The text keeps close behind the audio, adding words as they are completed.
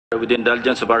With the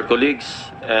indulgence of our colleagues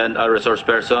and our resource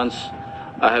persons,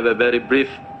 I have a very brief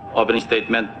opening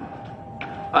statement.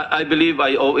 I believe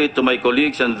I owe it to my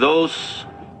colleagues and those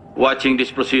watching this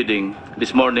proceeding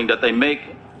this morning that I make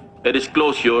a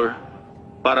disclosure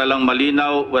para lang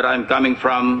malinaw where I'm coming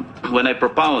from when I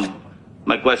propound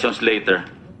my questions later.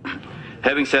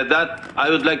 Having said that, I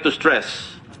would like to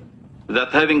stress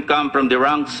that having come from the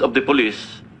ranks of the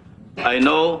police, I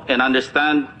know and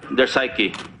understand their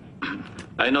psyche.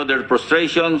 I know their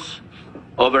frustrations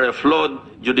over a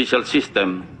flawed judicial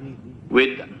system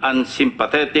with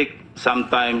unsympathetic,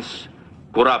 sometimes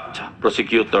corrupt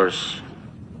prosecutors.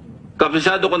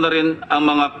 Kabisado ko na rin ang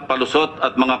mga palusot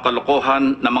at mga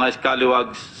kalokohan ng mga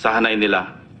scallywags sa hanay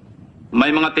nila. May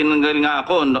mga tinanggal nga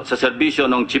ako sa serbisyo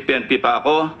nung Chief PNP pa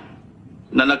ako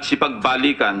na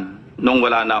nagsipagbalikan nung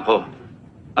wala na ako.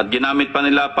 At ginamit pa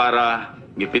nila para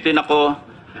gipitin ako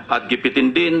at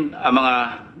gipitin din ang mga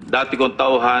dati kong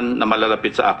tauhan na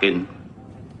malalapit sa akin.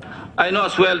 I know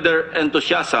as well their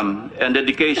enthusiasm and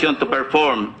dedication to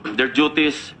perform their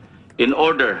duties in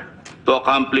order to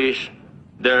accomplish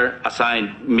their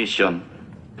assigned mission.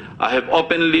 I have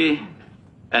openly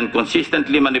and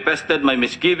consistently manifested my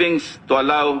misgivings to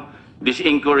allow this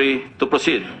inquiry to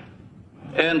proceed,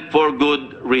 and for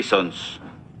good reasons.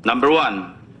 Number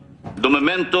one, the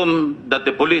momentum that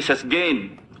the police has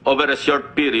gained over a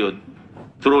short period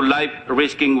through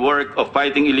life-risking work of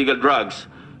fighting illegal drugs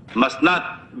must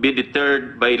not be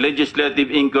deterred by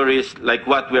legislative inquiries like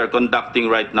what we are conducting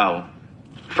right now.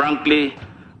 Frankly,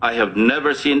 I have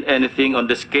never seen anything on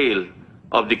the scale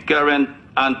of the current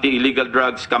anti-illegal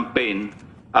drugs campaign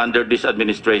under this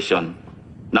administration.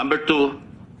 Number two,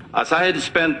 as I had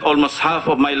spent almost half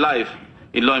of my life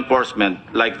in law enforcement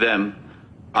like them,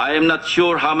 I am not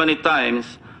sure how many times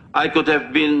I could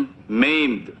have been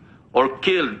maimed or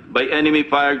killed by enemy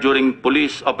fire during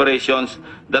police operations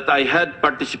that I had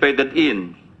participated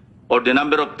in, or the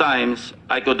number of times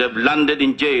I could have landed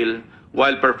in jail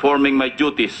while performing my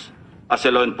duties as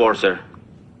a law enforcer.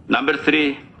 Number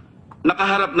three,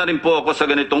 nakaharap na rin po ako sa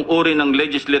ganitong uri ng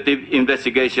legislative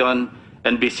investigation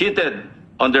and be seated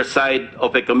on their side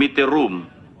of a committee room,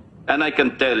 and I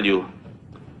can tell you,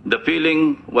 the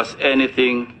feeling was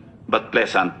anything but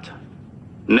pleasant.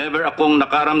 Never akong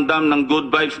nakaramdam ng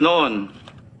good vibes noon.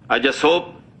 I just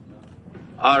hope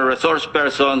our resource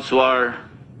persons who are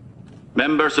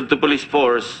members of the police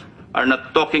force are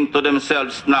not talking to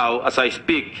themselves now as I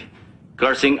speak,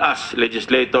 cursing us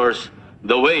legislators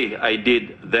the way I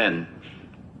did then.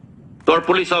 To our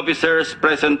police officers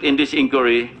present in this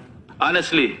inquiry,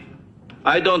 honestly,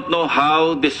 I don't know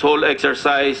how this whole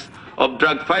exercise of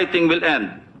drug fighting will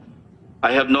end.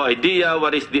 I have no idea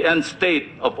what is the end state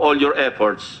of all your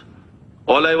efforts.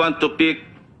 All I want to pick,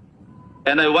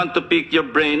 and I want to pick your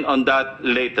brain on that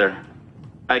later.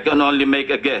 I can only make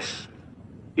a guess.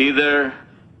 Either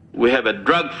we have a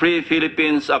drug-free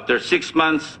Philippines after 6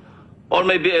 months, or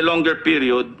maybe a longer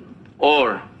period,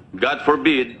 or, God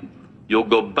forbid, you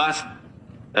go bust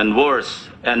and worse,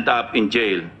 end up in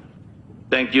jail.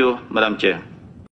 Thank you, Madam Chair.